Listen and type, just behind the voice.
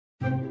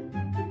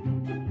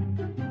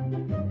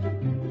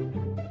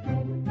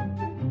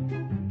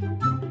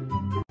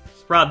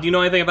Rob, do you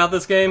know anything about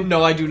this game?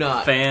 No, I do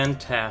not.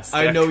 Fantastic.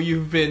 I know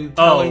you've been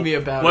telling me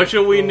about it. What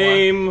should we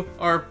name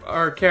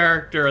our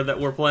character that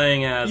we're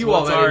playing as? You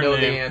What's already our know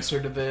name? the answer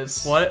to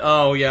this. What?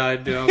 Oh, yeah, I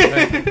do.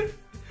 Okay.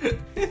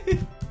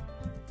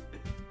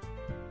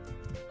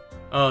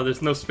 Oh,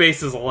 there's no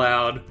spaces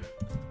allowed.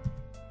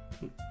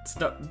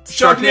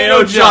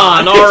 Sharknado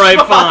John.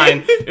 Alright,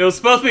 fine. It was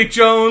supposed to be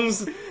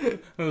Jones.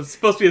 It was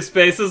supposed to be a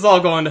space. This is all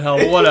going to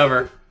hell.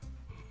 Whatever.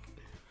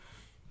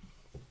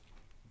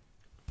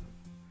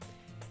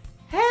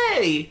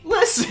 Hey,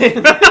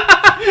 listen!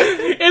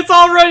 It's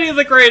already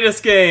the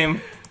greatest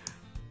game.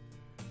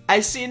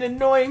 I see an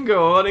annoying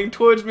girl running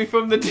towards me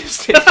from the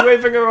distance,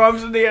 waving her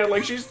arms in the air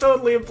like she's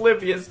totally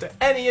oblivious to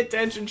any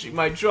attention she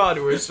might draw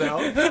to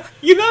herself.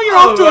 You know you're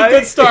off to a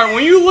good start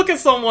when you look at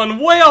someone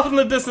way off in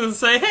the distance and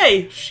say,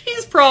 hey,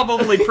 she's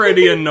probably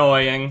pretty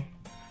annoying.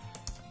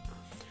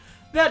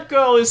 That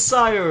girl is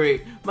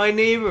Sayuri, my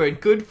neighbor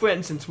and good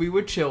friend since we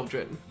were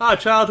children. Ah,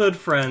 childhood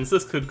friends.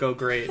 This could go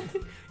great.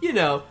 You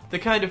know, the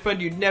kind of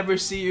friend you'd never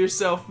see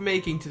yourself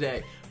making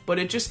today. But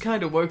it just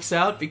kind of works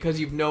out because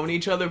you've known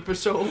each other for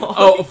so long.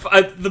 Oh,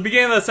 at the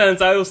beginning of that sentence,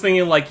 I was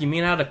thinking, like, you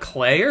mean out of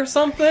clay or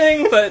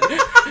something? But,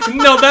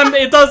 no,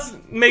 it does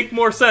make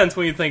more sense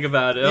when you think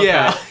about it.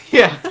 Okay.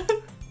 Yeah.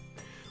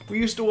 We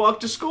used to walk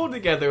to school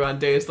together on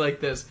days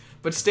like this.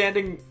 But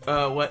starting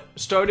around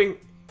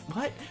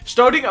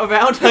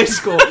high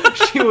school,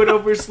 she would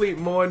oversleep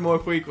more and more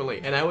frequently.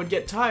 And I would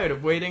get tired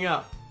of waiting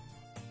up.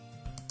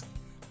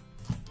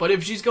 But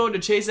if she's going to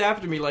chase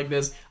after me like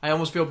this, I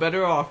almost feel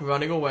better off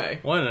running away.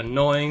 What an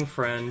annoying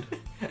friend.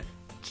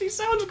 She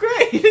sounds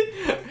great!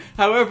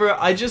 However,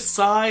 I just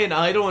sigh and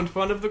idle in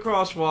front of the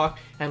crosswalk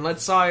and let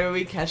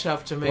Sayuri catch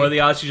up to me. What are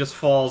the odds she just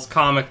falls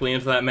comically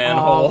into that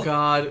manhole? Oh,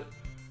 God.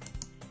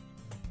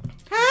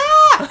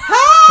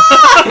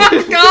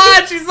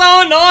 God, she's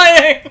so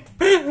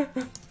annoying!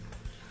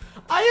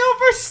 I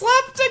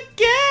overslept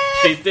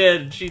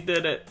again! She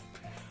did it.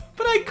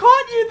 But I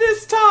caught you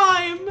this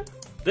time!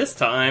 This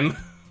time?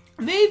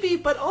 Maybe,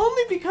 but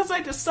only because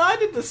I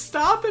decided to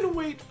stop and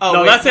wait. Oh,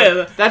 no, wait, that's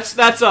it.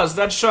 That's us.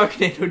 That's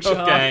Sharknado John.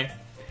 Okay.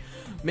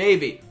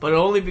 Maybe, but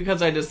only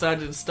because I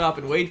decided to stop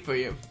and wait for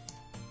you.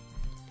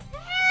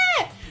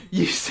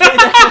 You say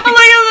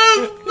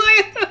that.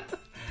 Look at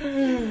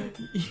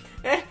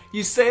this!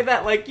 You say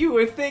that like you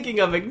were thinking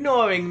of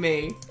ignoring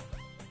me.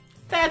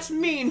 That's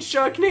mean,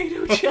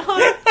 Sharknado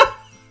John.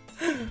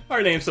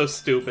 Our name's so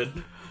stupid.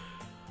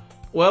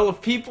 Well,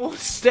 if people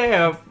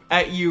stare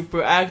at you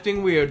for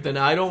acting weird, then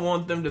I don't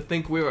want them to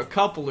think we're a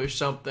couple or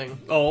something.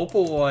 Oh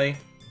boy.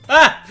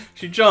 Ah!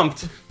 She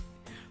jumped.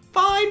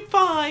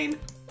 Fine.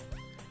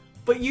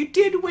 But you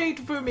did wait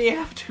for me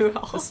after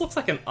all. This looks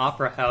like an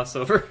opera house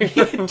over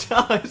here. It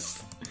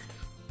does.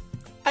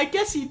 I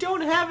guess you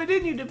don't have it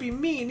in you to be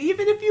mean,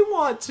 even if you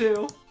want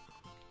to.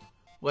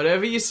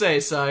 Whatever you say,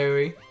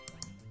 Sayuri.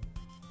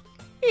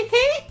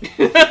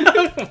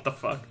 What the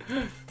fuck?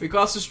 We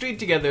cross the street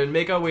together and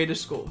make our way to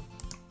school.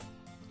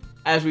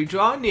 As we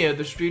draw near,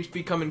 the streets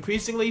become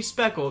increasingly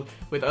speckled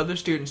with other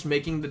students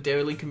making the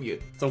daily commute.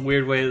 It's a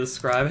weird way to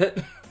describe it.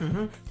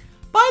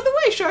 By the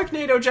way,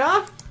 Sharknado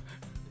John,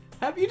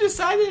 have you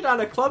decided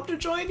on a club to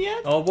join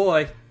yet? Oh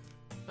boy.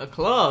 A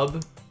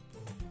club?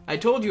 I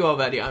told you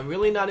already, I'm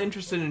really not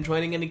interested in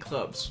joining any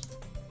clubs.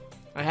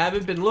 I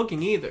haven't been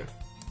looking either.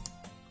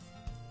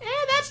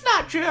 That's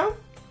not true.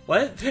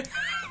 What?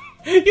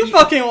 You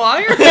fucking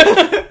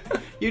liar!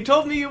 You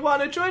told me you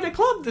want to join a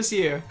club this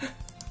year.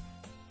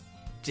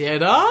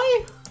 Did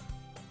I?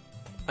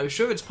 I'm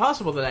sure it's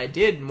possible that I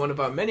did in one of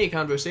our many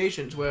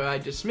conversations where I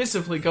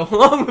dismissively go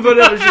along with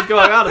whatever she's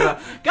going on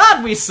about.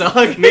 God, we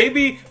suck!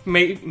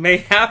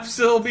 Mayhaps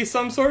it'll be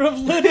some sort of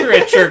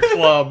literature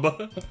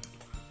club.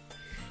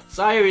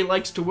 Sayuri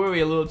likes to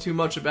worry a little too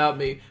much about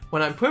me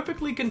when I'm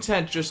perfectly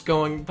content just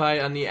going by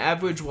on the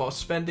average while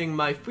spending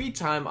my free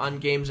time on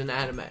games and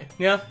anime.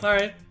 Yeah,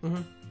 alright.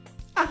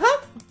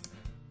 Uh-huh.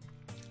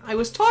 I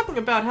was talking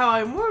about how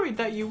I'm worried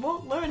that you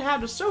won't learn how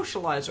to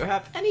socialize or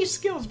have any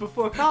skills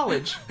before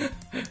college.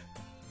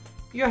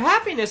 Your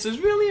happiness is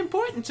really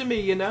important to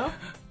me, you know?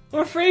 I'm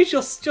afraid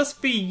you'll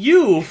just be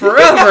you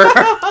forever.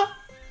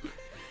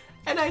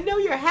 And I know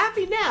you're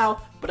happy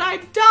now, but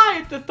I'd die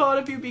at the thought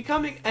of you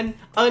becoming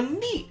a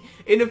NEET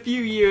in a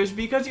few years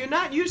because you're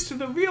not used to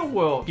the real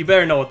world. You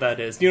better know what that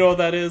is. Do you know what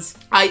that is?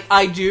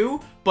 I do,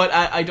 but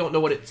I don't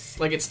know what it's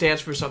like. It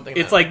stands for something.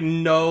 It's like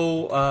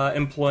no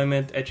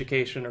employment,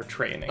 education, or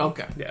training.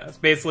 Okay. Yeah, it's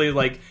basically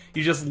like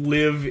you just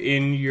live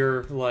in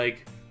your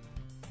like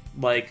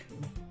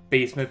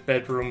basement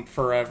bedroom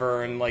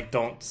forever and like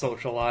don't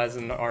socialize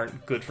and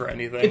aren't good for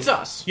anything. It's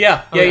us.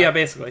 Yeah, Okay. yeah,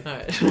 basically. All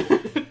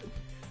right.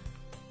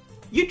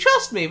 You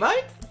trust me,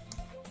 right?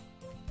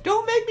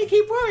 Don't make me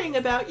keep worrying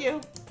about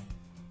you.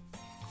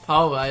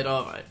 Alright.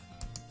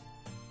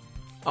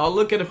 I'll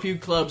look at a few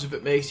clubs if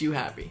it makes you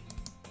happy.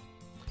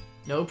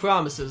 No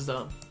promises,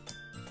 though.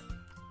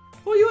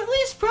 Will you at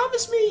least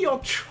promise me you'll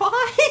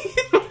try?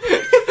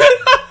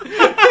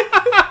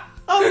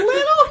 A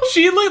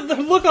little? The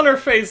look on her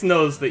face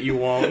knows that you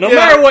won't, no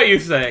matter what you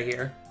say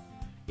here.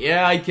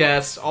 Yeah, I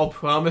guess. I'll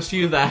promise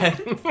you that.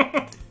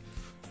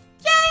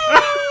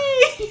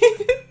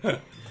 Yay!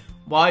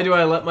 Why do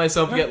I let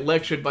myself get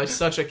lectured by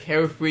such a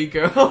carefree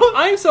girl?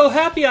 I'm so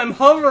happy I'm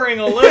hovering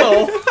a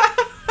little.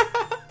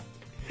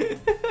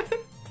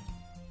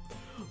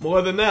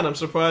 More than that, I'm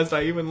surprised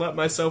I even let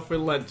myself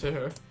relent to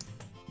her.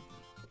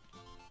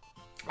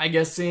 I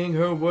guess seeing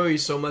her worry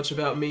so much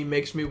about me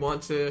makes me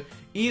want to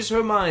ease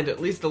her mind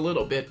at least a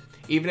little bit,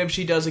 even if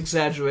she does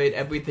exaggerate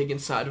everything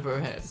inside of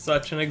her head.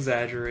 Such an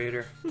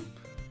exaggerator.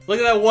 Look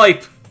at that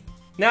wipe.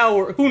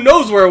 Now, who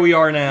knows where we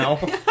are now?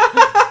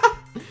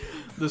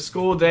 The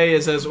school day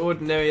is as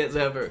ordinary as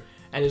ever,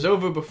 and is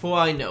over before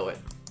I know it.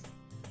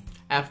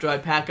 After I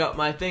pack up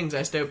my things,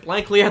 I stare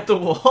blankly at the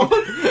wall,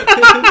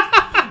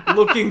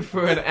 looking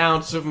for an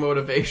ounce of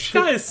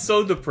motivation. This guy is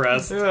so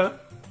depressed. Yeah.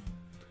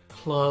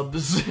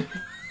 Clubs.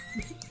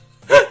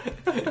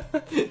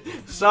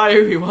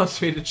 Sayuri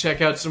wants me to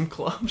check out some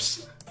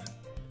clubs.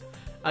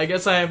 I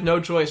guess I have no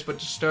choice but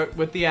to start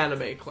with the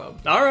anime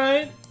club.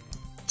 Alright.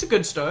 It's a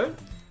good start.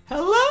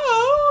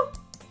 Hello?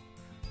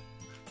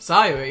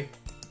 Sayuri.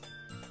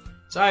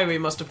 Sayuri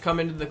must have come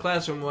into the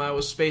classroom while I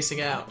was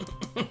spacing out.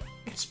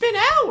 It's been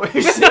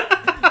hours!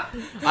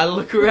 I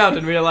look around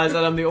and realize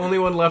that I'm the only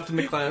one left in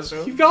the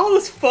classroom. You've got all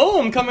this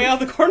foam coming out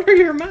the corner of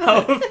your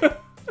mouth.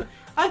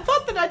 I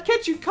thought that I'd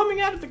catch you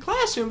coming out of the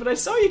classroom, but I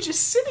saw you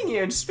just sitting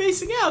here and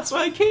spacing out, so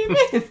I came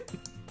in.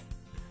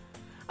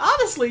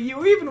 Honestly, you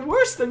were even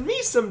worse than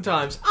me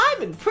sometimes.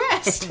 I'm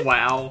impressed.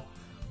 Wow.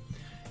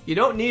 You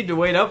don't need to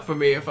wait up for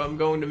me if I'm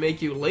going to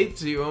make you late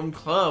to your own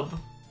club.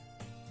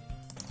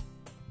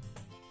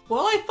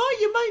 Well, I thought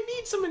you might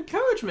need some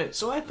encouragement,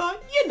 so I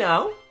thought, you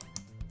know.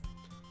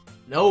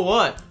 Know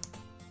what?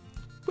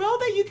 Well,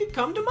 that you could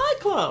come to my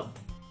club.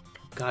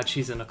 God,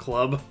 she's in a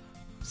club.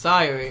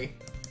 Sayuri.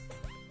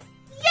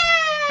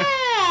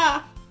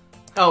 Yeah!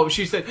 Oh,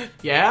 she said,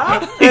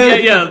 yeah?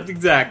 yeah,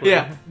 exactly.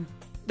 Yeah.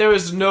 There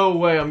is no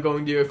way I'm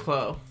going to your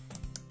club.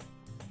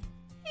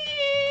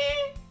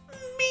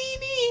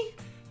 Meanie.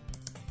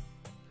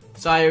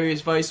 Sayuri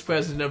is vice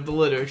president of the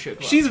literature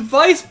club. She's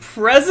vice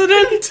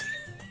president?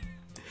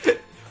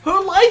 Her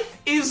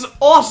life is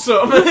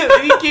awesome!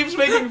 He keeps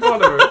making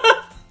fun of her.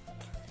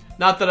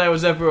 Not that I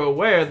was ever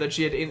aware that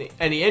she had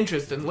any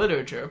interest in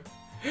literature.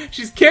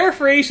 She's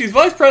carefree, she's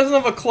vice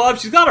president of a club,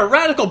 she's got a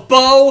radical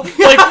bow,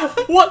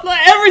 like, what,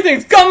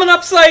 everything's coming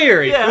up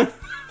Sayuri! Yeah.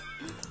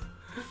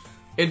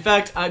 In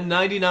fact, I'm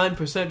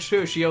 99%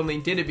 sure she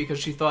only did it because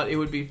she thought it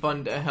would be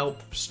fun to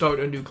help start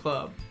a new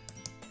club.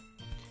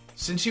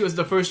 Since she was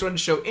the first one to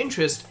show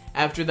interest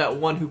after that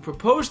one who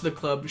proposed the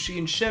club, she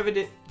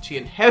inherited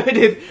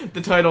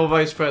the title of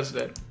vice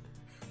president.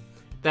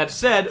 That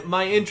said,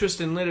 my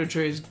interest in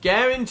literature is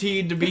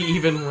guaranteed to be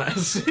even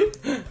less.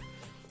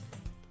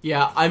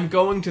 Yeah, I'm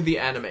going to the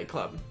anime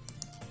club.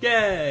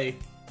 Yay!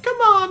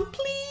 Come on,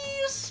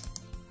 please!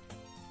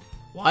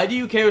 Why do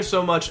you care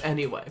so much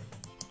anyway?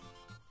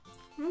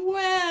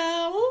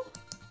 Well,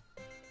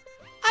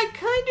 I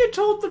kinda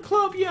told the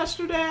club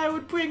yesterday I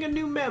would bring a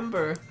new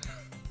member.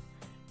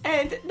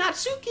 And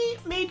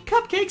Natsuki made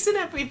cupcakes and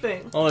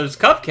everything. Oh, there's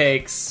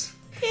cupcakes.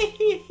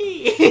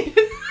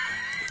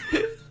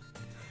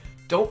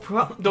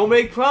 Don't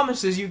make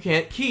promises you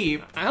can't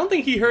keep. I don't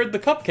think he heard the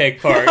cupcake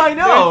part. I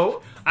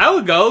know! I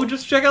would go,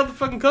 just check out the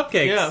fucking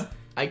cupcakes. Yeah.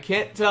 I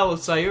can't tell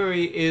if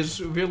Sayuri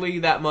is really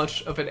that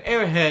much of an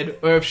airhead,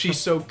 or if she's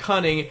so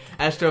cunning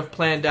as to have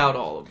planned out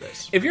all of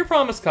this. If you're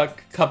promised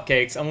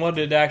cupcakes, and what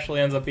it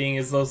actually ends up being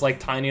is those, like,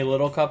 tiny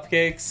little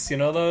cupcakes, you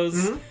know those?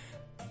 Mm-hmm.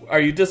 Are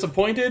you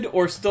disappointed,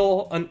 or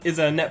still is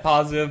it a net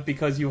positive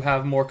because you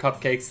have more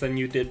cupcakes than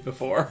you did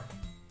before?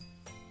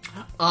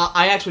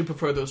 I actually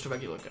prefer those to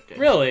regular cupcakes.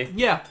 Really?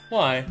 Yeah.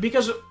 Why?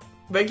 Because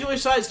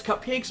regular-sized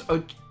cupcakes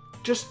are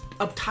just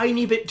a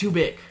tiny bit too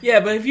big. Yeah,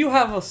 but if you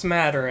have a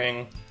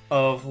smattering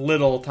of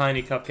little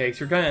tiny cupcakes,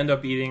 you're gonna end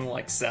up eating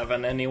like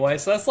 7 anyway,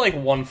 so that's like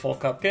 1 full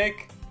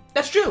cupcake.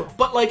 That's true,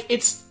 but like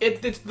it's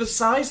the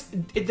size.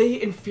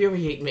 They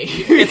infuriate me.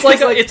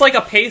 It's like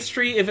a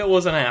pastry if it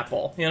was an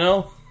apple, you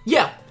know?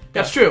 Yeah,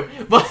 that's true.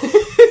 But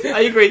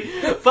I agree.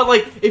 But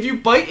like, if you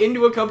bite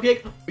into a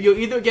cupcake, you're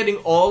either getting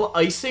all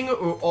icing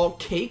or all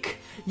cake.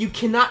 You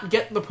cannot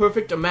get the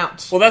perfect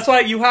amount. Well, that's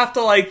why you have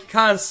to, like,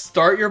 kind of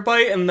start your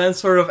bite and then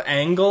sort of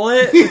angle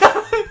it.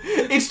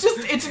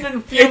 It's an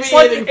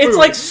infuriating It's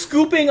like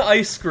scooping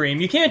ice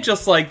cream. You can't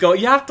just, like, go...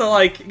 You have to,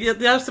 like...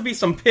 There has to be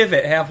some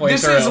pivot halfway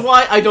through. This is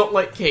why I don't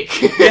like cake.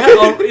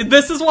 Yeah,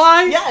 this is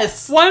why?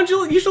 Yes. Why don't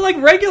you... You should like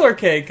regular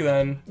cake,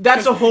 then.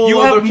 That's a whole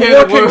you other have can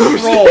more of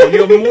worms. control.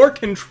 You have more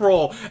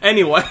control.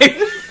 Anyway.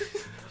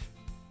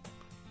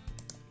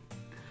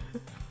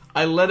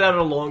 I let out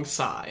a long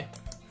sigh.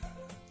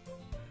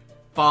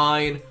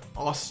 Fine,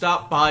 I'll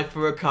stop by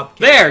for a cupcake.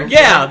 There, okay?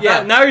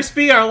 yeah. Now you're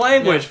speaking our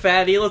language,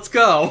 fatty. Let's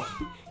go.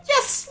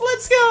 Yes,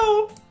 let's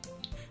go.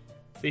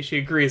 See, she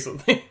agrees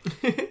with me.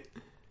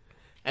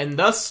 And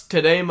thus,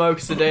 today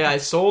marks the day I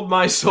sold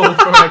my soul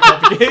for a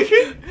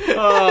cupcake.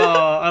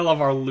 Oh, I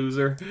love our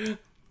loser.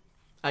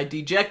 I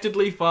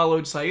dejectedly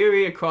followed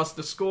Sayuri across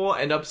the school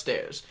and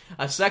upstairs,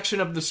 a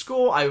section of the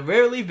school I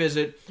rarely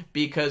visit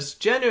because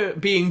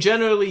being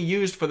generally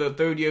used for the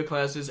third-year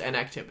classes and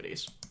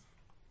activities.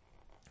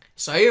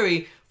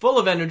 Sayuri, full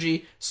of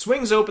energy,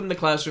 swings open the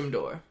classroom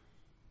door.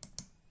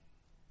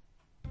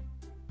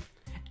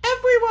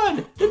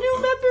 Everyone! The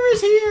new member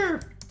is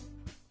here!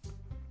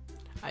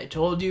 I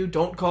told you,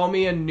 don't call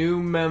me a new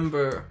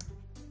member.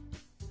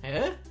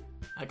 Eh?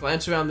 I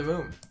glance around the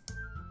room.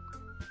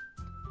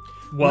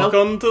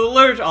 Welcome to the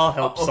Lurch. I'll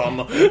help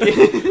some.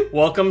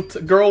 Welcome to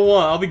Girl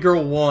 1. I'll be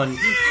Girl 1.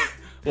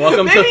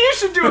 Welcome Maybe you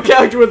should do a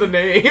character with a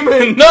name.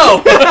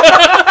 No!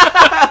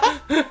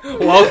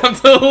 Welcome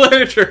to the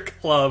Literature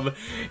Club.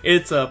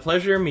 It's a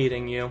pleasure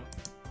meeting you.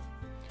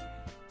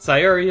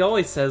 Sayuri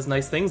always says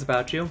nice things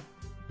about you.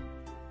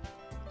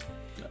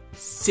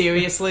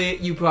 Seriously?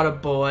 You brought a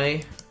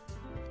boy?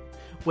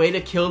 Way to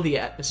kill the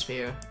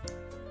atmosphere.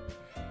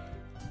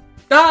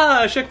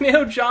 Ah,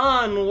 Shekneo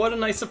John, what a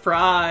nice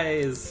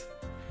surprise.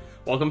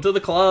 Welcome to the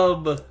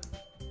club.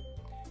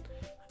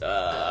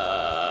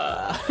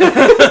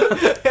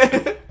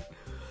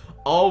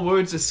 All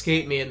words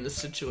escape me in this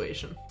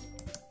situation.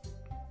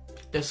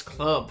 This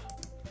club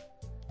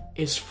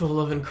is full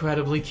of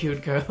incredibly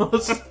cute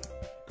girls.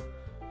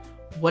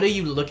 What are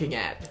you looking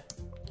at?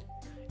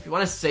 If you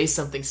want to say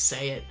something,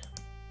 say it.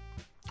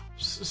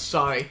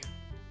 Sorry.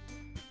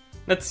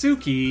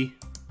 Natsuki.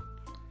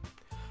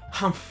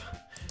 Humph.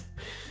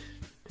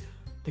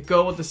 The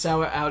girl with the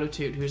sour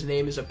attitude, whose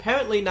name is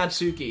apparently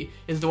Natsuki,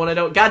 is the one I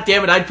don't... God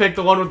damn it, I'd pick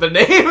the one with the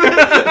name!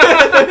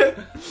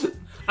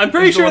 I'm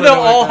pretty sure they'll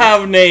all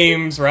have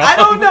names, right? I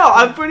don't know,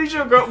 I'm pretty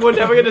sure we're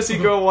never gonna see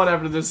Girl 1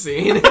 after this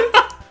scene.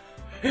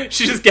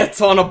 She just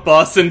gets on a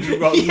bus and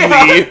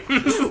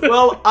leaves.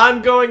 Well,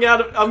 I'm going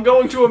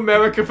to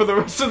America for the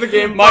rest of the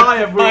game. Bye,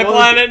 everyone. My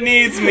planet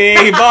needs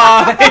me,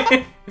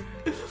 bye!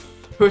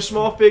 Her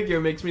small figure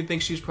makes me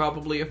think she's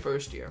probably a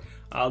first year.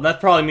 That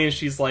probably means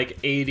she's like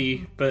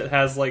 80, but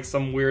has like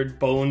some weird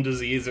bone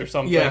disease or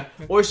something. Yeah,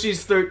 or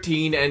she's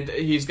 13 and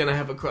he's gonna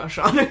have a crush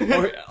on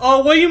her. Or,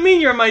 oh, what do you mean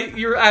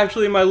you're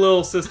actually my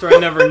little sister I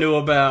never knew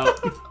about?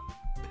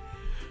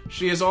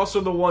 She is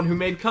also the one who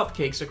made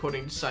cupcakes,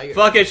 according to Sayuri.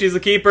 Fuck it, she's a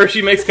keeper,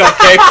 she makes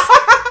cupcakes.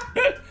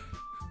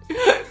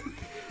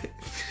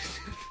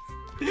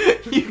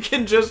 You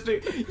can just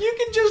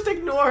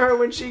ignore her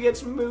when she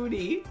gets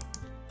moody.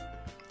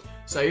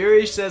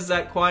 Sayuri says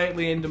that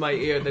quietly into my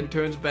ear, then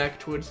turns back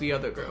towards the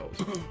other girls.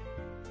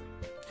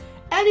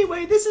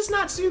 Anyway, this is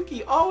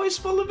Natsuki, always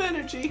full of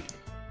energy.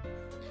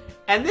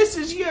 And this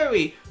is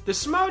Yuri, the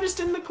smartest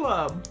in the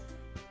club.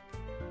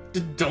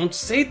 Don't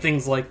say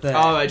things like that.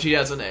 Alright, she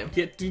has a name.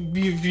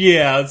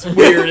 Yeah, it's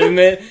weird, isn't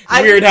it?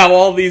 Weird how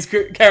all these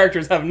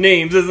characters have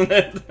names, isn't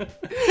it?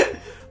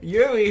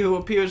 Yuri, who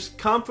appears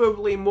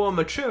comparably more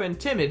mature and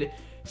timid,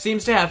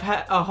 seems to have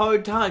a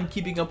hard time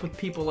keeping up with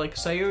people like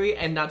Sayuri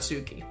and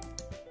Natsuki.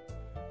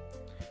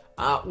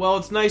 Well,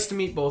 it's nice to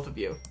meet both of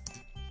you.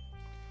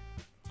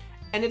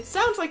 And it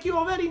sounds like you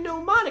already know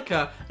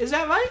Monica, is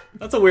that right?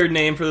 That's a weird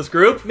name for this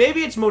group.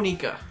 Maybe it's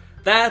Monica.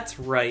 That's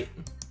right.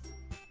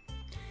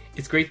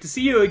 It's great to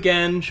see you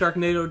again,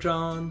 Sharknado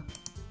John.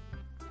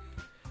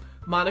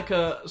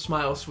 Monica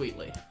smiles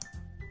sweetly.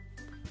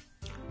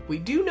 We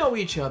do know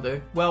each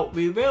other. Well,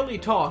 we rarely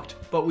talked,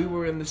 but we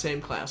were in the same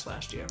class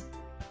last year.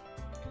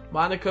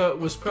 Monica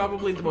was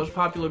probably the most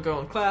popular girl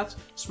in class.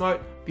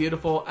 Smart,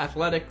 beautiful,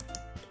 athletic.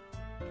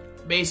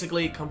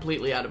 Basically,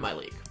 completely out of my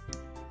league.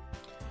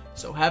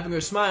 So having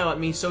her smile at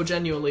me so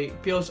genuinely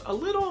feels a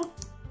little...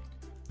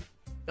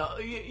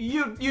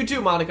 You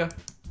too, Monica.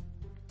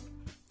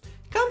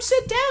 Come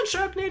sit down,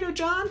 Sharknado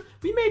John.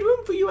 We made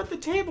room for you at the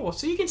table,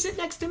 so you can sit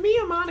next to me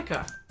or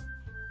Monica.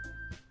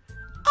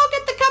 I'll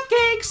get the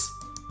cupcakes!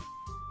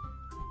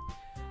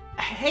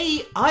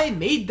 Hey, I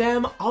made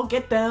them. I'll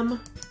get them.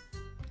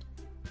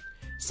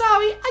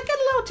 Sorry, I got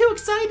a little too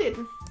excited.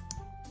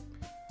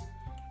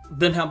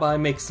 Then how about I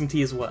make some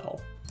tea as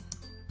well?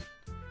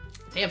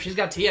 Damn, she's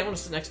got tea. I want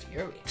to sit next to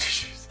Yuri.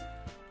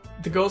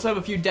 The girls have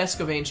a few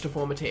desks arranged to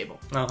form a table.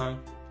 Uh-huh.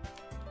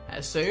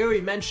 As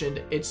Sayuri mentioned,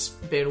 it's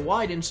been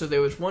widened so there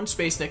was one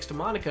space next to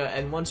Monica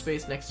and one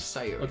space next to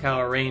Sayuri. Look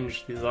how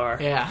arranged these are.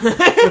 Yeah.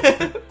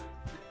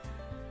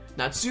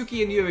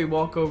 Natsuki and Yuri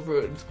walk over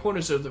the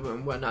corners of the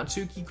room where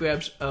Natsuki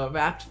grabs a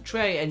wrapped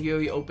tray and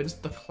Yuri opens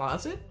the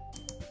closet.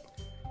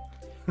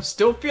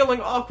 Still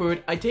feeling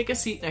awkward, I take a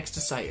seat next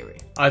to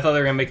Sayuri. I thought they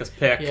were gonna make us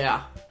pick.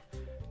 Yeah.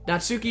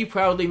 Natsuki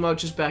proudly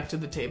marches back to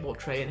the table,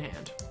 tray in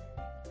hand.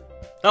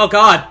 Oh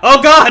god!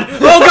 Oh god!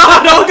 Oh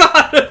god! Oh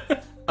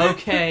god!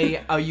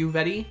 Okay, are you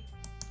ready?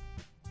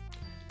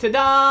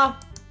 Ta-da!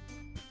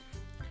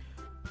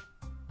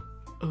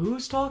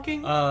 Who's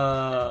talking?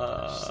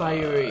 Sayuri.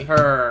 Sayuri.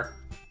 Her.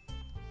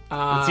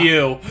 It's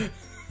you.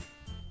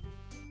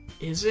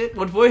 Is it?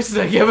 What voice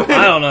did I give her?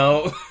 I don't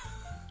know.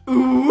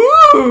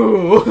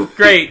 Ooh!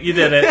 Great, you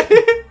did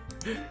it.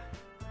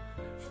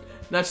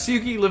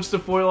 Natsuki lifts the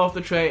foil off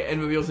the tray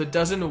and reveals a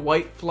dozen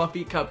white,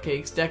 fluffy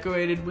cupcakes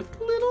decorated with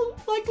little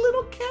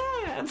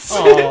cats. pants.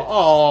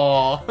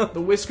 Aw.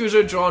 The whiskers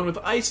are drawn with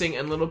icing,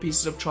 and little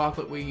pieces of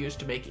chocolate were used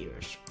to make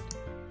ears.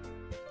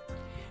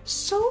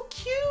 So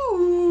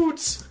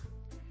cute!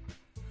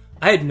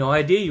 I had no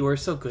idea you were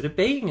so good at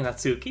baking,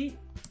 Natsuki.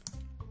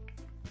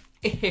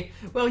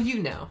 Well, you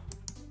know.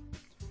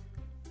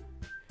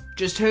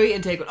 Just hurry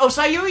and take one. Oh,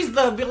 Sayuri's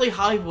the really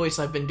high voice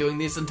I've been doing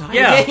this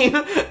entire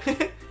game.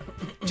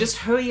 Just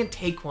hurry and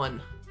take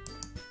one.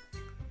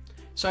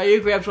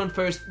 Sayuri grabs one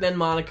first, then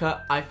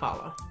Monica, I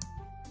follow.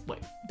 Wait,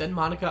 then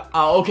Monica?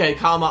 Oh, okay,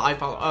 comma, I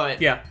follow.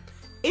 Alright. Yeah.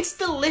 It's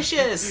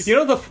delicious! You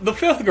know, the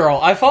fifth girl,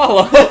 I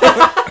follow.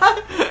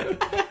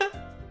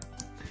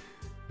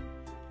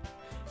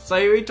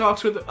 Sayuri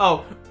talks with...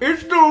 Oh,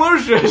 it's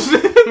delicious!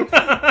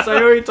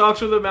 Sayuri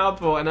talks with a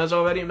mouthful and has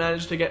already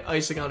managed to get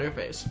icing on her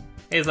face.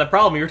 Hey, is that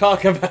problem you're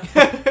talking about?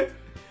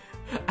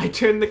 I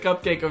turn the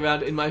cupcake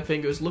around in my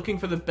fingers, looking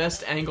for the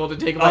best angle to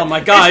take a bite. Oh my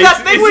god, it's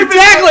that thing we've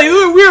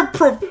we're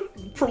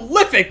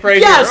prolific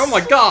right Yes! here. Oh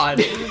my god.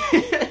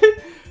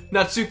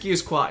 Natsuki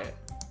is quiet.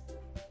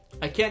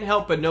 I can't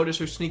help but notice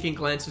her sneaking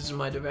glances in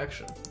my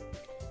direction.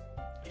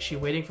 Is she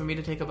waiting for me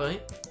to take a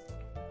bite?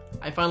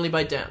 I finally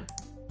bite down.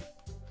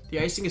 The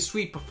icing is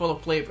sweet but full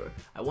of flavor.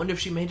 I wonder if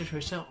she made it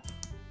herself.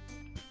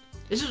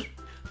 This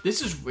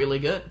is really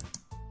good.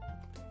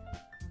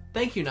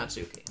 Thank you,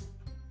 Natsuki.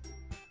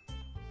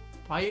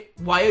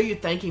 Why are you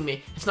thanking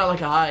me? It's not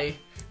like I...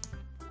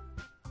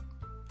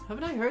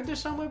 Haven't I heard this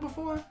somewhere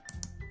before?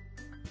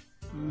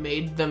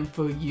 Made them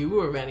for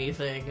you or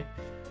anything.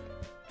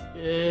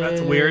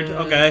 That's weird.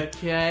 Okay.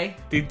 Okay.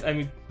 I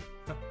mean,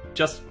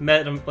 just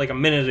met him like a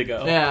minute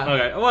ago. Yeah.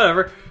 Okay,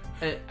 whatever.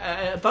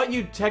 I thought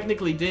you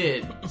technically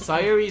did.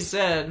 Sayuri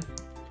said...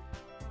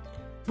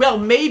 Well,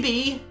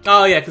 maybe.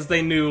 Oh yeah, because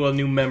they knew a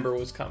new member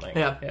was coming.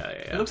 Yeah. Yeah.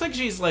 It looks like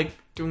she's like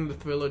doing the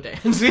Thriller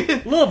dance.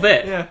 A little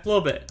bit. Yeah. A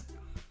little bit.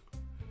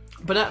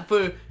 But not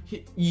for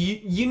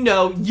you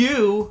know,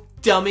 you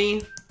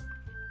dummy.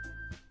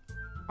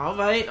 All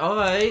right.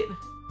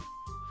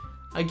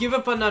 I give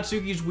up on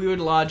Natsuki's weird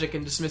logic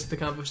and dismiss the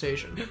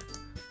conversation.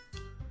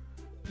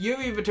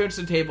 Yuri returns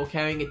to the table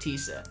carrying a tea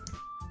set.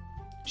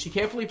 She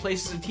carefully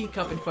places a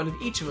teacup in front of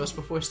each of us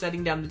before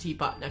setting down the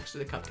teapot next to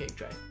the cupcake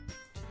tray.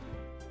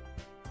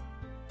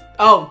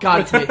 Oh,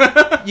 God,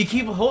 you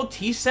keep a whole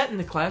tea set in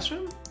the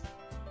classroom?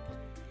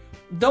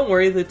 Don't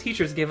worry, the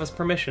teachers gave us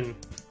permission.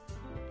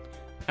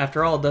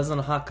 After all, doesn't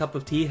a hot cup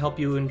of tea help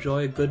you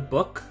enjoy a good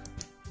book?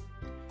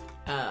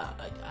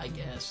 I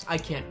guess. I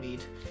can't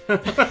read.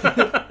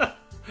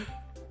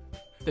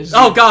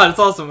 Oh god, it's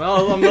awesome.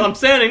 I'm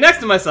standing next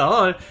to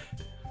myself.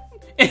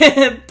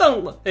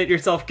 Don't let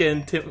yourself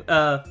get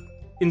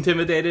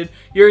intimidated.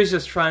 Yuri's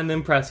just trying to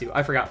impress you.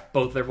 I forgot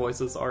both their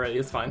voices already.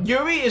 It's fine.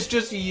 Yuri is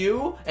just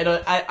you, and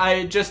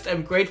I just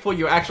am grateful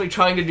you're actually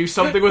trying to do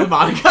something with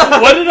Monica.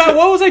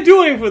 What was I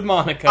doing with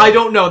Monica? I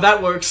don't know.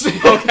 That works.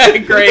 Okay,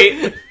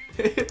 great.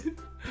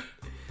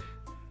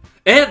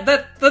 And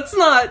that's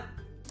not...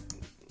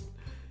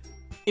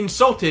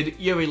 Insulted,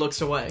 Yuri looks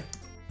away.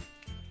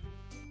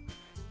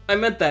 I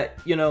meant that,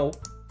 you know...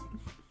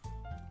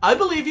 I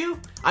believe you.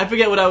 I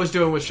forget what I was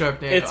doing with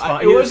Sharknado. It's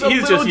fine.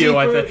 He's just you,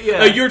 I think.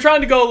 Yeah. You were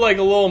trying to go like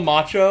a little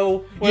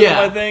macho with him,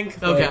 I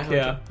think. Okay. Like,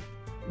 yeah.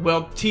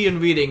 Well, tea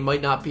and reading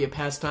might not be a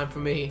pastime for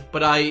me,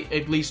 but I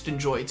at least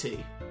enjoy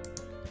tea.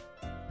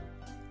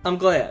 I'm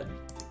glad.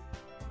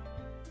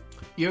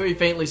 Yuri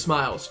faintly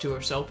smiles to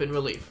herself in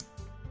relief.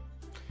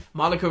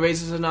 Monica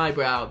raises an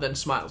eyebrow, then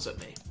smiles at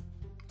me.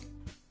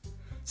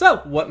 So,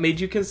 what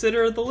made you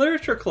consider the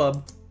literature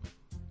club?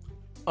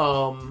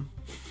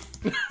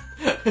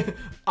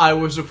 I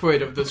was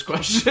afraid of this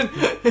question.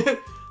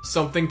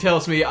 Something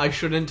tells me I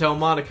shouldn't tell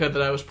Monica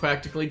that I was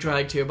practically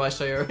dragged here by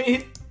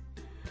Sayuri.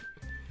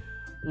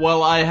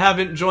 Well, I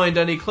haven't joined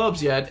any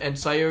clubs yet, and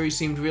Sayuri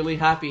seemed really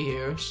happy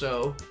here,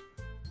 so...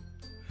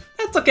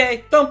 That's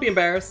okay. Don't be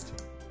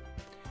embarrassed.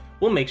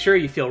 We'll make sure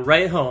you feel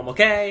right at home,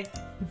 okay?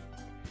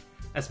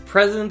 As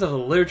president of the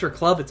literature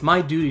club, it's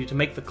my duty to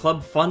make the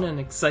club fun and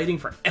exciting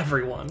for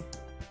everyone.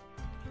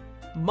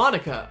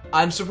 Monica,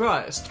 I'm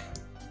surprised.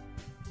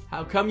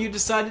 How come you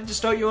decided to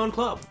start your own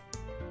club?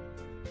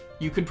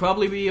 You could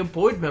probably be a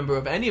board member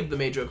of any of the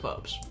major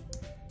clubs.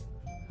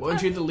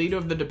 Weren't you the leader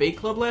of the debate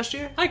club last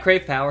year? I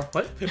crave power.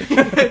 What?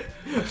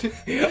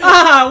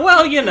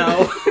 Well, you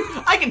know.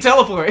 I can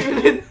teleport.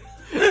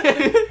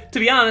 To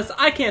be honest,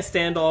 I can't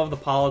stand all of the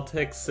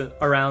politics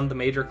around the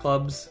major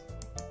clubs.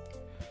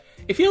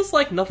 It feels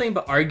like nothing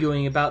but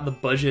arguing about the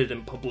budget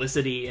and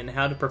publicity and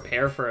how to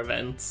prepare for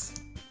events.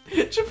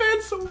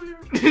 Japan's so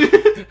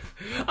weird.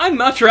 I'd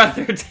much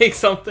rather take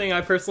something I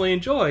personally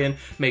enjoy and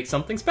make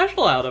something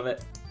special out of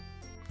it.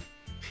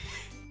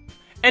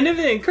 And if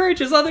it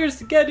encourages others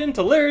to get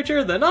into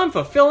literature, then I'm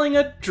fulfilling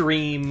a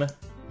dream.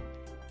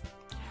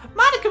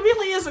 Monica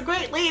really is a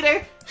great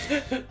leader.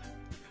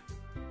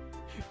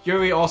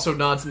 Yuri also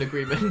nods in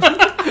agreement.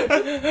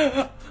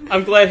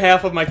 I'm glad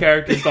half of my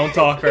characters don't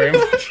talk very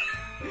much.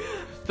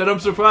 Then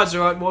I'm surprised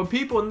there aren't more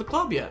people in the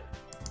club yet.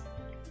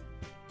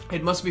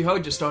 It must be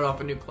hard to start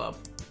off a new club.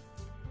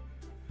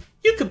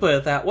 You could put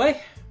it that way.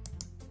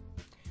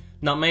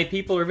 Not many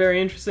people are very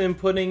interested in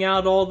putting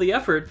out all the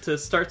effort to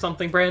start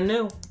something brand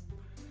new.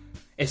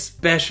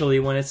 Especially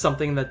when it's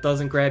something that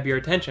doesn't grab your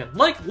attention,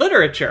 like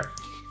literature.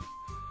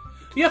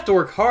 You have to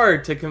work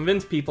hard to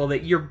convince people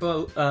that you're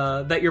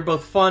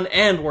both fun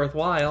and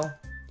worthwhile.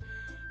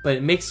 But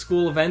it makes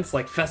school events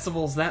like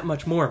festivals that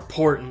much more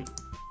important.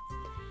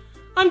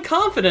 I'm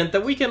confident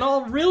that we can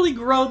all really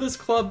grow this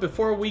club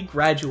before we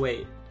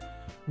graduate.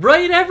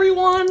 Right,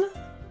 everyone?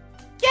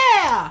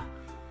 Yeah!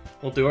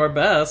 We'll do our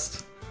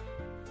best.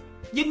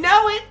 You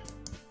know it!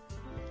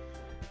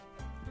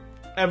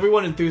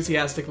 Everyone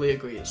enthusiastically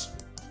agrees.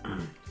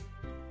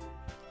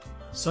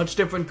 Such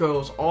different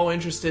girls, all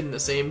interested in the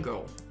same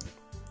goal.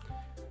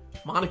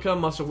 Monica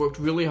must have worked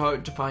really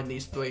hard to find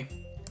these three.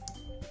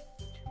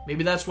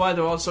 Maybe that's why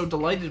they're all so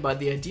delighted by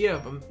the idea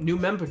of a new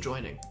member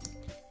joining.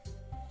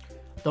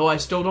 Though I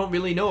still don't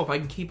really know if I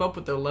can keep up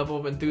with their level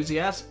of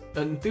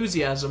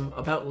enthusiasm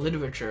about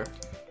literature.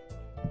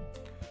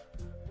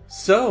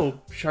 So,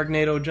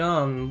 Sharknado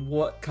John,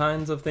 what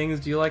kinds of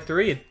things do you like to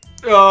read?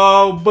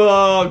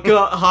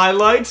 Got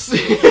highlights?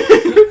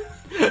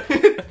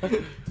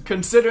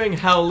 Considering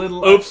how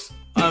little... Oops,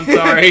 I'm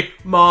sorry.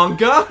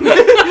 Manga?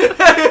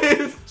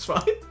 It's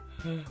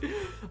fine.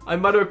 I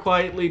mutter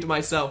quietly to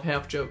myself,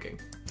 half joking.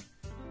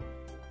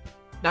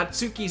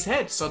 Natsuki's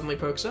head suddenly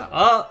perks up.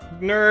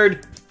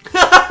 Nerd.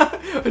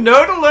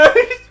 Nerd alert!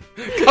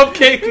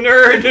 Cupcake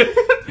nerd!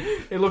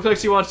 It looks like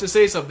she wants to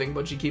say something,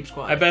 but she keeps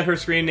quiet. I bet her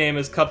screen name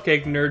is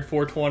Cupcake Nerd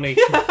 420.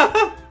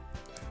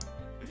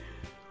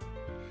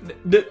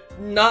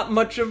 Not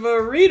much of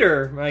a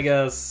reader, I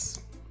guess.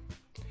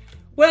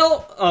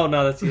 Well, oh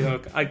no, that's you.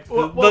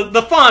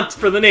 The font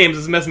for the names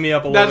is messing me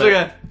up a little bit.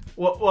 That's okay.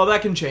 Well,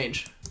 that can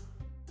change.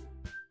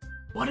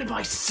 What am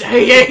I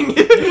saying?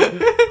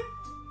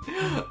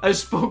 I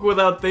spoke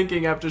without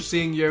thinking after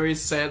seeing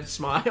Yuri's sad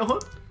smile.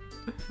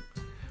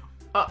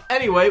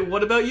 Anyway,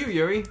 what about you,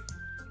 Yuri?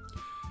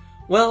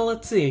 Well,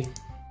 let's see.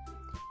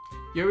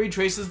 Yuri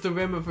traces the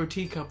rim of her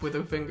teacup with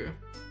her finger.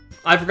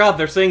 I forgot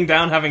they're sitting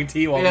down having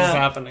tea while this is Yeah.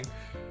 happening.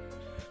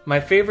 My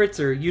favorites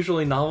are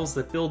usually novels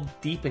that build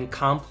deep and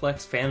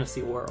complex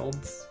fantasy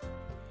worlds.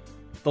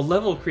 The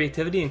level of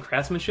creativity and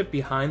craftsmanship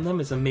behind them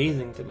is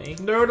amazing to me.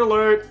 Nerd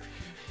alert!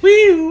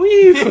 Wee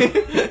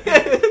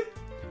wee!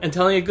 And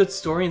telling a good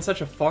story in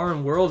such a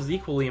foreign world is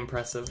equally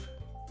impressive.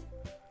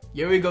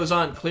 Yuri goes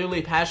on,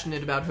 clearly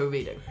passionate about her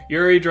reading.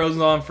 Yuri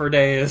drones on for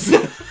days.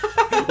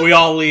 We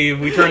all leave.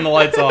 We turn the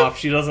lights off.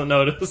 She doesn't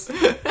notice.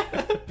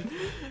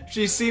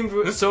 She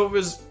seemed so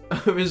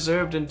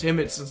reserved and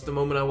timid since the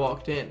moment I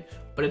walked in,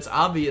 but it's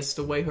obvious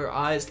the way her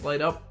eyes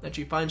light up that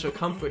she finds her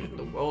comfort in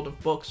the world of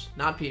books,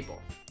 not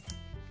people.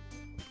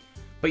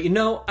 But you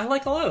know, I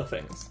like a lot of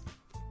things.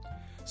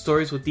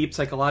 Stories with deep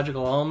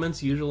psychological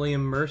elements usually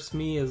immerse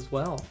me as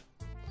well.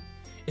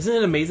 Isn't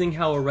it amazing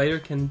how a writer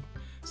can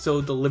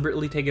so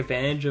deliberately take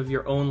advantage of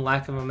your own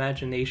lack of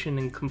imagination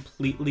and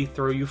completely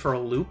throw you for a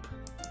loop?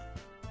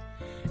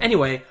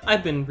 Anyway,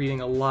 I've been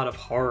reading a lot of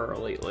horror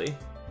lately.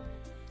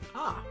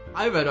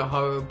 I read a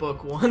horror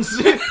book once.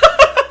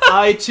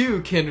 I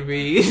too can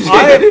read.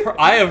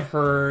 I have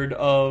heard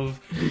of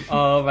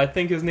I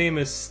think his name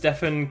is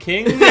Stephen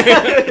King.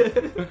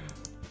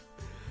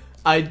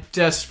 I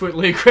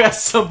desperately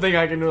grasp something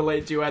I can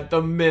relate to at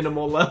the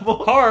minimal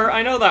level. Horror,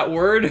 I know that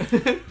word.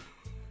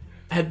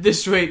 At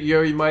this rate,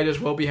 Yuri might as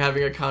well be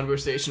having a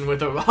conversation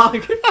with a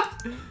rock.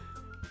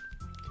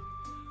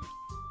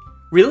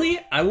 Really?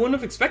 I wouldn't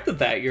have expected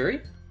that,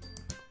 Yuri.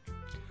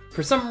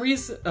 For some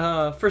reason,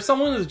 for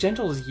someone as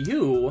gentle as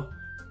you,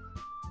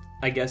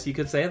 I guess you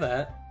could say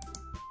that.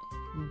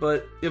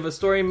 But if a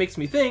story makes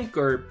me think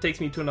or takes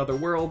me to another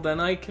world, then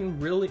I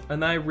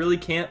really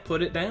can't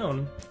put it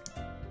down.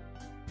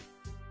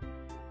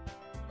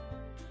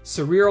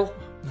 Surreal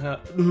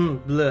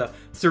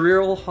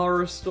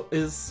horror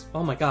is...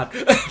 Oh my god.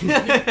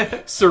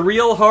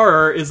 Surreal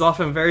horror is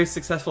often very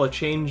successful at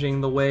changing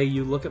the way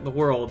you look at the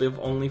world, if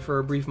only for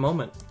a brief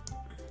moment.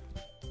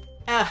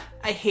 I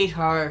hate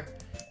horror.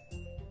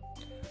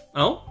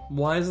 Oh?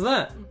 Why is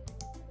that?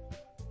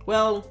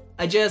 Well,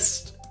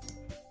 Natsuki's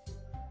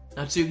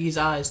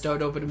eyes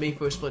dart over to me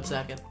for a split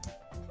second.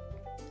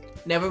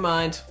 Never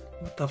mind.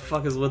 What the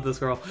fuck is with this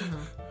girl?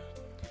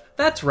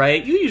 That's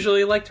right, you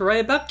usually like to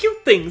write about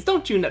cute things,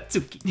 don't you,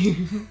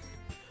 Natsuki?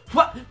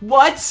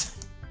 What?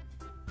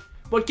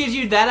 What gives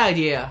you that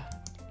idea?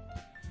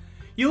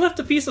 You left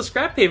a piece of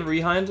scrap paper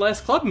behind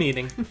last club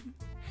meeting.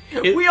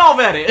 We all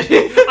read it.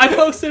 I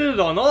posted it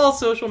on all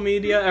social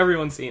media,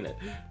 everyone's seen it.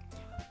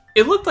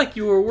 It looked like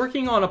you were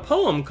working on a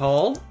poem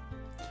called...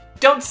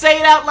 Don't say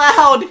it out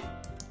loud!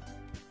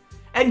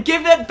 And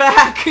give it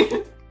back!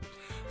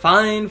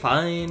 Fine.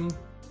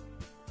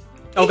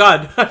 Oh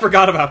god, I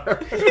forgot about her.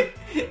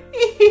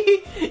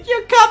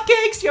 Your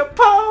cupcakes, your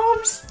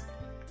poems!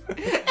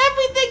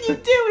 Everything you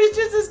do is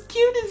just as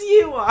cute as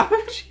you are!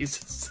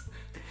 Jesus.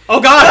 Oh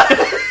god!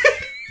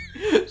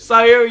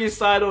 Sayuri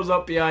sidles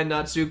up behind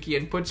Natsuki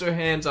and puts her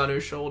hands on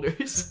her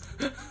shoulders.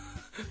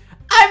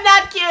 I'm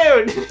not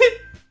cute!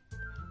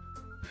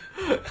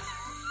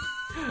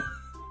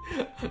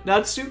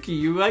 Natsuki,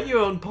 you write your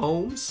own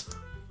poems?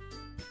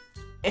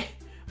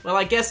 Well,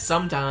 I guess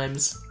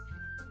sometimes.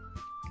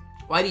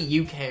 Why do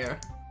you care?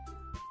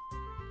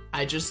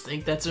 I just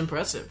think that's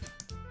impressive.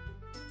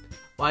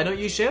 Why don't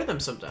you share them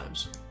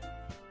sometimes?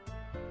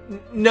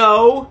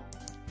 No!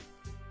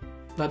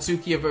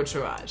 Natsuki averts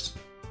her eyes.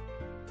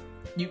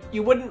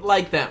 You wouldn't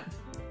like them.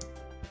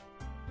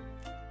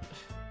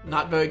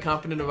 Not very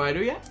confident a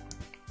writer yet?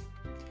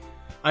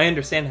 I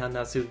understand how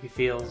Natsuki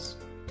feels.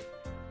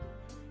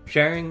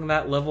 Sharing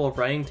that level of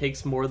writing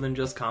takes more than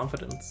just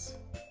confidence.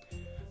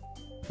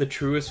 The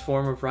truest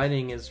form of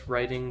writing is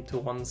writing to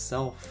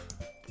oneself.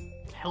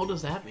 The hell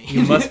does that mean?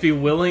 You must be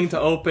willing to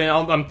open...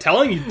 I'm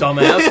telling you,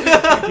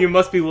 dumbass! You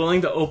must be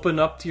willing to open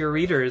up to your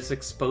readers,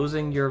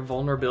 exposing your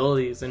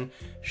vulnerabilities and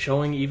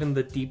showing even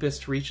the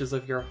deepest reaches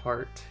of your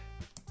heart.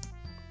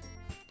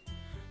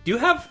 Do you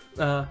have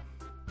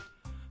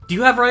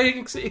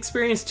writing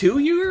experience too,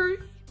 Yuri?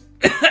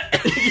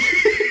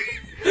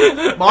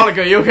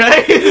 Monica, you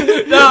okay?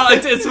 No,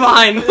 it's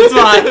fine. It's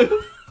fine.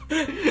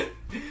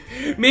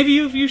 Maybe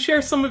if you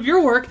share some of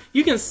your work,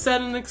 you can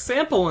set an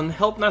example and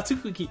help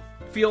Natsuki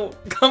feel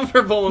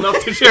comfortable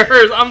enough to share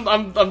hers.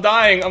 I'm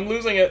dying. I'm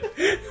losing it.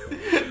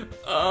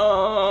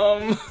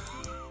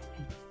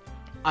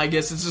 I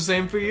guess it's the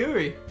same for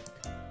Yuri.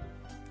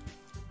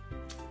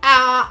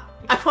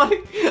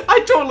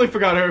 I totally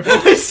forgot her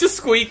voice. It's just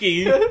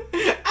squeaky.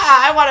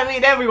 I want to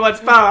read everyone's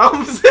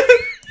poems.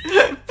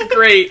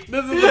 Great.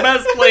 This is the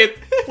best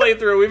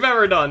playthrough we've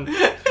ever done.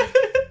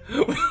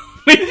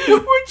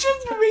 We're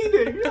just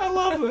reading. I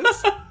love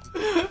this.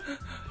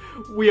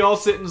 We all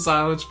sit in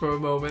silence for a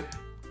moment.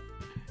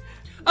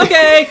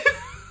 Okay.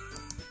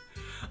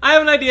 I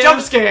have an idea.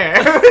 Jump scare.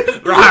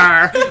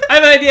 Rawr. I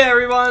have an idea,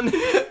 everyone.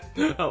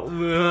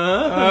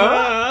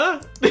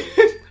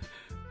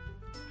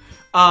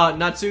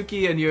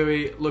 Natsuki and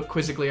Yuri look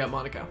quizzically at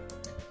Monica.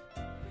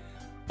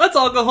 Let's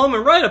all go home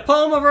and write a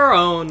poem of our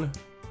own.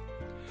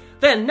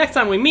 Then, next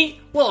time we meet,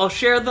 we'll all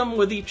share them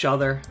with each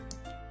other.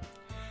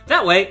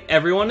 That way,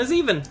 everyone is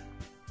even.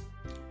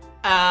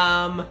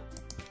 Yeah,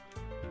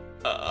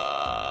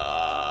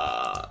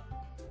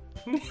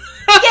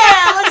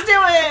 let's do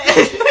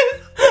it!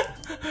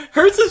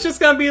 Hers is just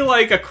gonna be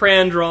like a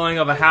crayon drawing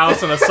of a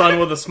house and a sun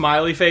with a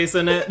smiley face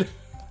in it.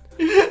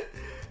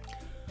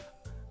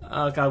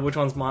 Oh god, which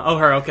one's mine? Oh,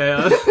 her,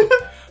 okay.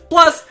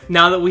 Plus,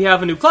 now that we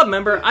have a new club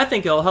member, I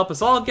think it'll help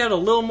us all get a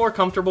little more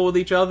comfortable with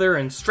each other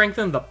and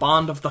strengthen the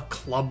bond of the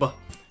club.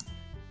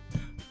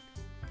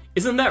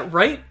 Isn't that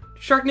right,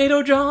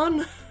 Sharknado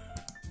John?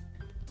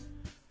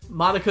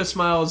 Monica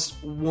smiles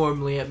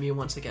warmly at me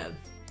once again.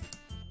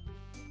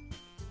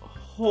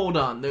 Hold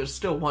on, there's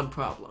still one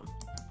problem.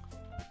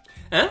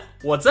 Eh?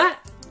 What's that?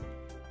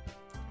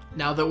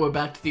 Now that we're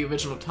back to the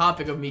original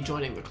topic of me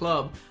joining the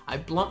club, I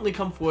bluntly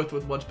come forth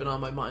with what's been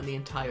on my mind the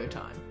entire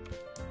time.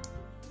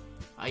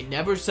 I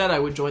never said I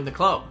would join the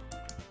club.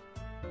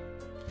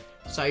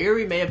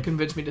 Sayuri may have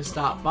convinced me to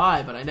stop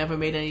by, but I never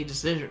made any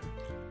decision.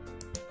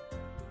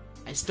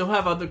 I still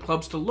have other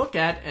clubs to look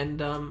at,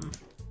 and,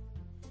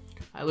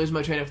 I lose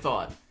my train of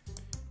thought.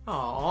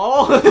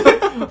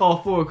 Aww.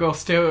 All four girls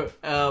stare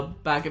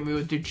back at me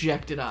with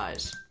dejected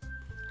eyes.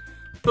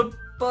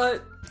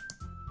 But...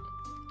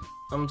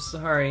 I'm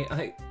sorry,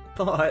 I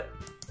thought...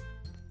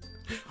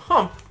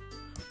 Humph.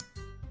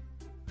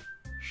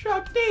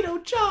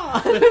 Sharknado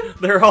John!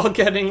 They're all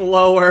getting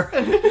lower.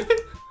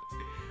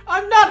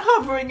 I'm not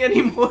hovering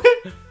anymore.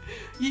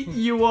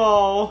 You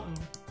all...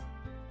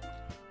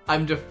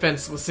 I'm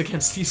defenseless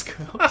against these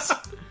girls.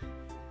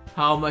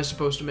 How am I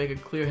supposed to make a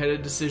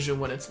clear-headed decision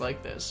when it's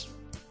like this?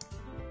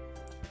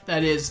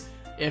 That is,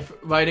 if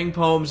writing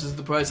poems is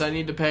the price I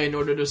need to pay in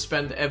order to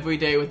spend every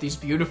day with these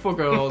beautiful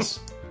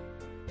girls...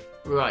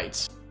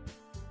 Right.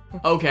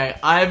 Okay,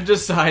 I've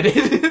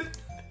decided.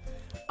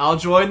 I'll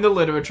join the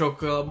literature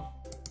club.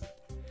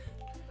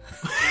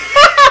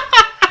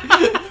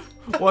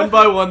 One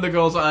by one, the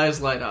girl's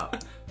eyes light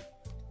up.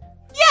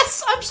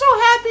 Yes, I'm so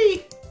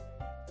happy!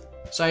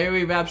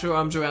 Sayuri wraps her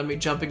arms around me,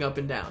 jumping up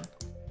and down.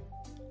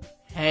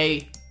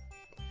 Hey.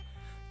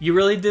 You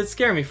really did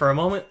scare me for a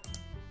moment.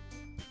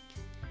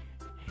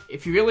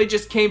 If you really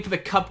just came for the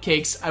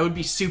cupcakes, I would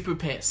be super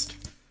pissed.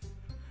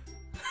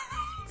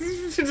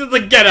 Just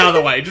like, get out of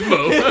the way, just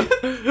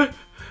move.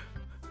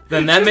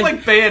 Then that just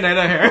like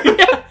Bayonetta hair.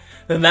 Yeah.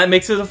 Then that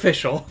makes it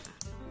official.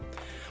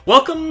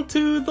 Welcome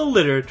to the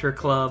Literature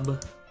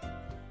Club.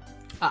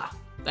 Ah,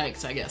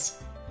 thanks, I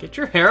guess. Get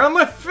your hair on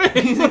my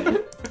face.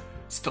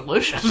 It's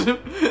delicious.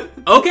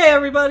 Okay,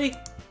 everybody.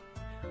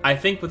 I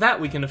think with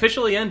that, we can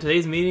officially end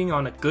today's meeting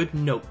on a good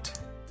note.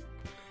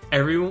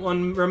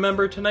 Everyone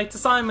remember tonight's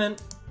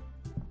assignment.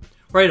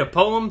 Write a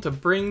poem to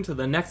bring to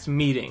the next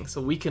meeting so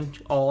we can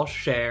all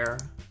share.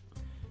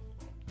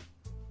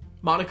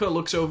 Monica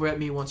looks over at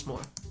me once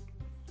more.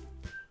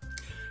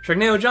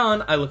 Sharknado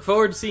John, I look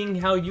forward to seeing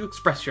how you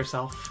express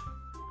yourself.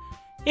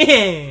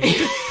 Yeah.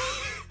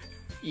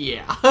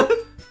 Yeah.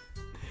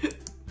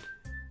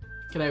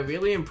 Can I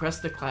really impress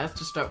the class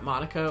to start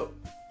Monica?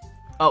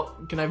 Oh,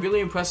 can I really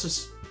impress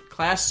this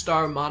class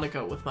star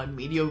Monica with my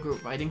mediocre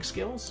writing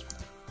skills?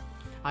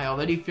 I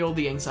already feel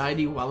the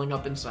anxiety welling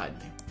up inside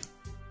me.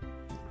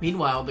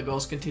 Meanwhile, the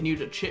girls continue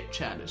to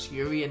chit-chat as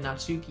Yuri and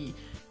Natsuki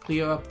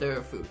clear up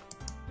their food.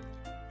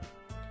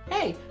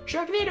 Hey,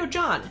 Sharknado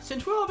John,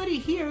 since we're already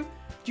here,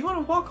 do you want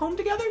to walk home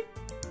together?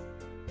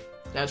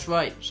 That's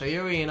right,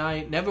 Sayuri and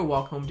I never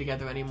walk home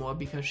together anymore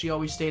because she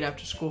always stayed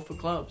after school for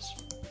clubs.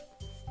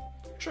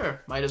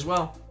 Sure, might as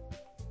well.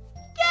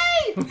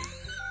 Yay!